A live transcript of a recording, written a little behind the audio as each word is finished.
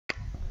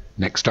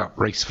Next up,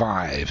 race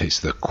 5. It's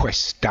the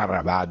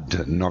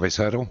Questarabad Novice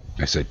Hurdle.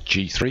 It's a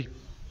G3.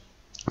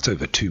 It's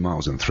over 2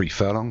 miles and 3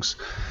 furlongs.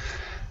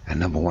 And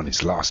number 1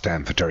 is Last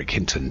Stand for Derek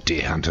Hinton,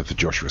 Deer Hunter for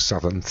Joshua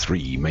Southern,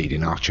 3 Made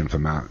in Archon for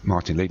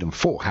Martin Leedham,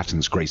 4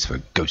 Hatton's Grace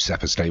for Ghost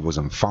Zapper Stables,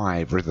 and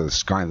 5 River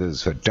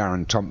Skythers for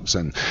Darren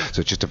Thompson.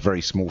 So just a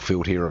very small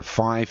field here of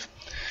 5.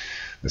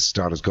 The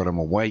starter's got them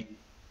away.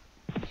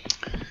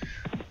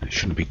 It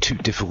shouldn't be too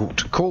difficult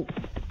to call.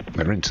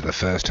 We're into the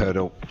first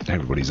hurdle.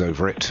 Everybody's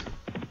over it.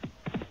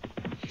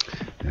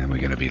 And we're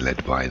going to be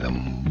led by the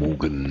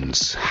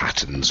Morgan's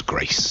Hatton's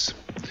Grace.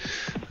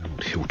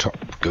 Old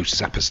Hilltop Ghost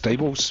Zapper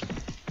Stables.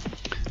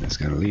 That's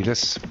going to lead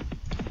us.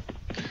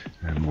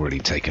 And already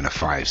taken a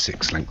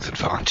 5-6 length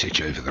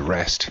advantage over the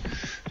rest.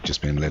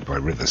 Just being led by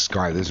River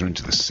Skythers. We're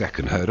into the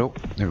second hurdle.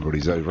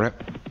 Everybody's over it.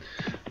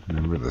 And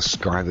then River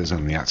Skythers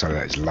on the outside of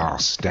that is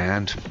Last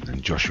Stand.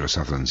 And Joshua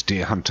Sutherland's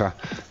Deer Hunter.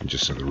 And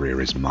just at the rear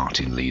is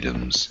Martin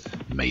Leedham's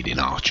Made in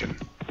Archon.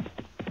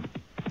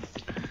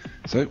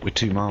 So we're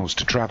 2 miles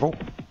to travel.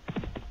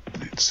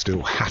 It's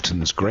still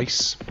Hatton's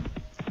Grace.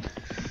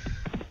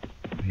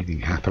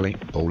 Leading happily,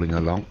 bowling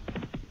along.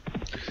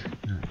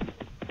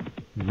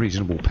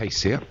 Reasonable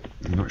pace here.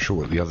 I'm not sure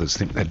what the others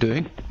think they're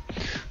doing.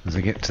 As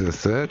they get to the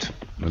third,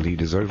 the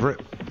leader's over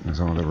it,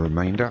 as are the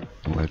remainder,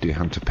 although Deer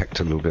Hunter pecked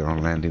a little bit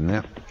on landing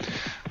there,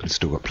 but it's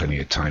still got plenty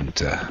of time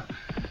to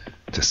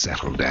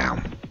settle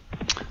down.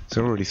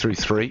 So already through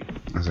 3,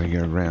 as they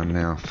go around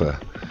now for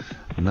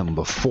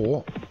number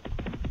 4,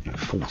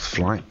 4th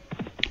flight.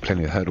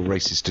 Plenty of hurdle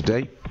races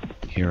today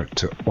here at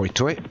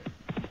Oitoi.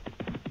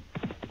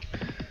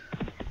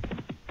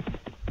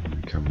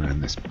 We come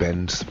around this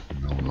bend,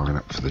 and they'll line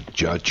up for the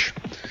judge.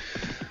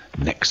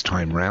 Next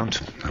time round,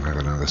 they'll have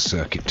another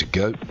circuit to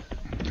go.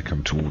 They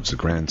come towards the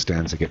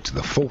grandstands, they get to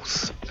the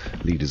 4th.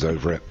 Leaders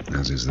over it,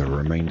 as is the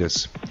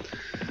remainders.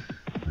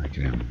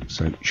 Okay,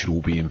 so you should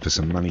all be in for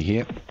some money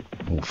here,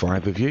 all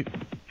 5 of you.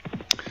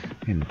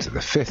 Into the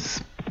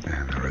 5th,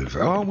 and they're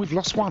over. Oh, we've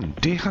lost one.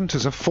 Deer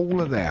Hunter's a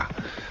faller there.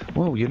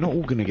 Well, you're not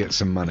all going to get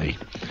some money.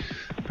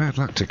 Bad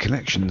luck to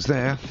connections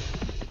there.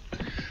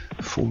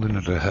 Falling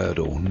at a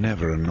hurdle,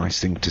 never a nice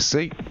thing to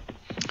see.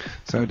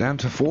 So down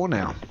to 4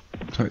 now.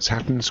 So it's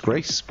Hatton's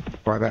Grace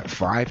by that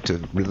 5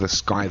 to River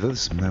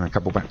Skythers, and then a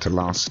couple back to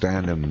Last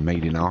Stand and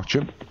Made in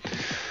Archon.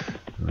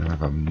 We'll have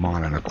 1.25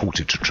 miles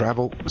to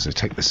travel as they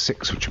take the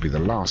 6, which will be the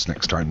last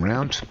next time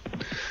round.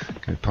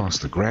 Go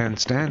past the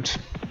grandstand,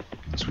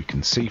 as we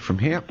can see from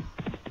here.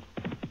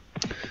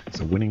 It's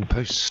a winning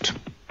post.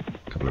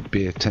 A couple of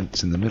beer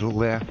tents in the middle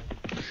there,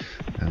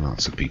 and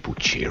lots of people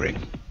cheering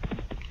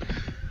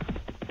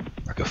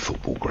like a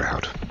football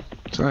crowd.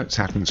 So it's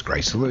Hatton's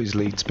Grace. Although his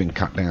lead's been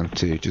cut down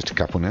to just a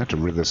couple now, to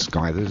River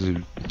Skythers,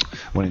 who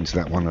went into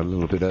that one a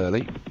little bit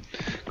early,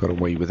 got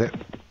away with it.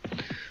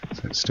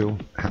 So it's still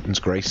Hatton's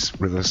Grace,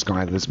 River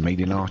Skythers, Made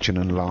in Archon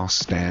and Last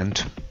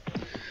Stand.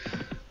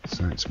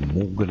 So it's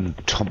Morgan,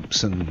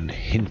 Thompson,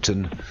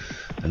 Hinton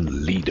and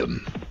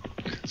Leedham.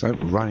 So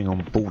running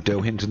on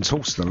Baldell Hinton's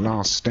horse, the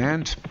Last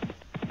Stand.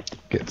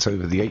 Gets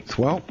over the 8th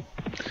well.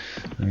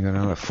 And we've got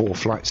another 4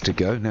 flights to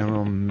go. Now we're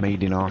on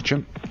Made in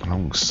Archon,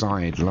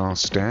 alongside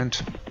Last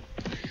Stand.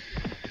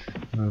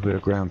 A little bit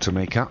of ground to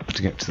make up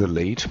to get to the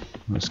lead.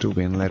 We're still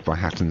being led by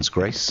Hatton's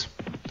Grace.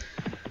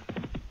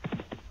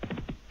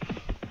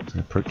 So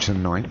approach the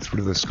 9th.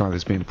 River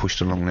Skythers being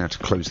pushed along now to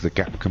close the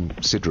gap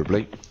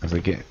considerably as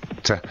they get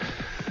to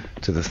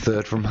the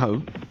 3rd from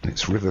home.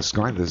 It's River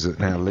Skythers that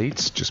now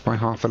leads just by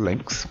half a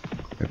length.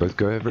 They both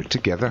go over it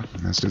together,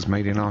 as does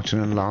Made in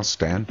Archon and Last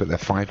Stand, but they're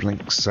 5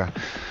 lengths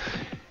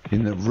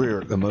in the rear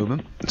at the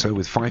moment. So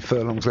with 5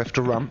 furlongs left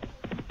to run,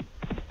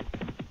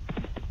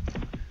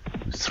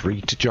 with 3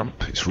 to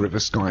jump, it's River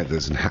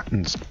Skythers and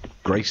Hatton's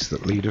Grace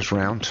that lead us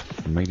round.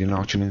 Made in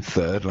Archon in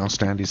 3rd, Last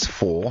Stand is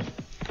 4.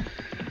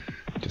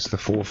 Just the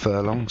 4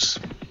 furlongs.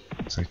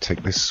 So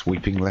take this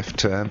sweeping left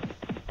turn.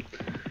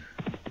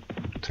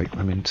 Take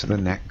them into the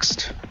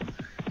next,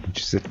 which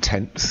is the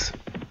 10th.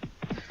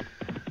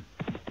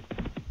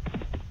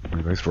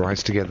 They both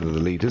rise together, the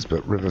leaders,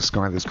 but River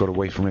Skythers got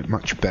away from it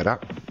much better.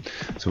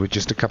 So with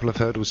just a couple of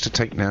hurdles to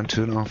take now,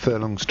 2.5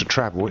 furlongs to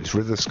travel, it's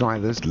River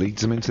Skythers,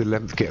 leads them into the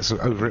 11th, gets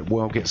over it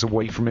well, gets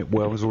away from it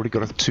well, has already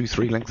got a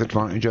 2-3 length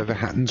advantage over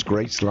Hatton's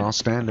Grace, Last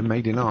Stand and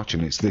Made in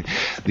Archon. It's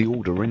the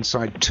order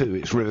inside 2.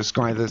 It's River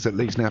Skythers that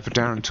leads now for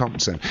Darren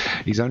Thompson.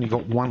 He's only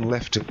got 1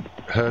 left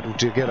hurdle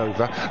to get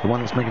over. The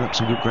one that's making up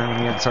some good ground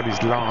on the outside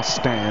is Last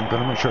Stand, but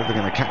I'm not sure if they're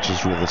going to catch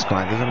this River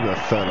Skythers. They've only got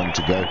a furlong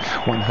to go,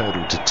 1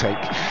 hurdle to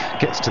take,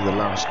 gets to the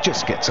last,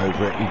 just gets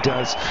over it. He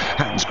does.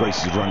 Hatton's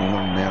Grace is running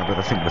on now, but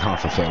I think with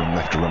half a furlong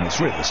left to run, it's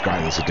River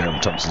Skythers. So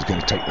Darren Thompson's going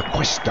to take the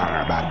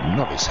Questarabad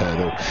Novice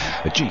Hurdle.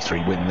 A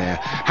G3 win there.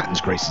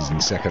 Hatton's Grace is in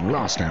 2nd.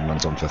 Last Stand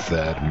runs on for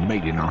 3rd.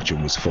 Made in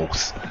Archon was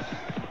 4th.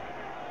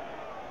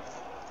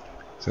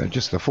 So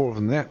just the 4 of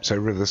them there. So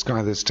River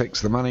Skythers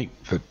takes the money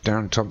for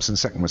Darren Thompson.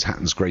 2nd was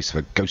Hatton's Grace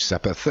for Ghost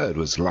Zapper. 3rd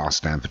was Last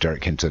Stand for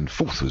Derek Hinton.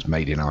 4th was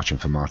Made in Archon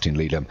for Martin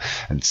Leedham.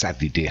 And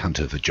sadly Deer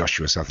Hunter for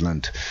Joshua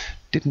Sutherland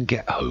didn't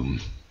get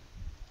home.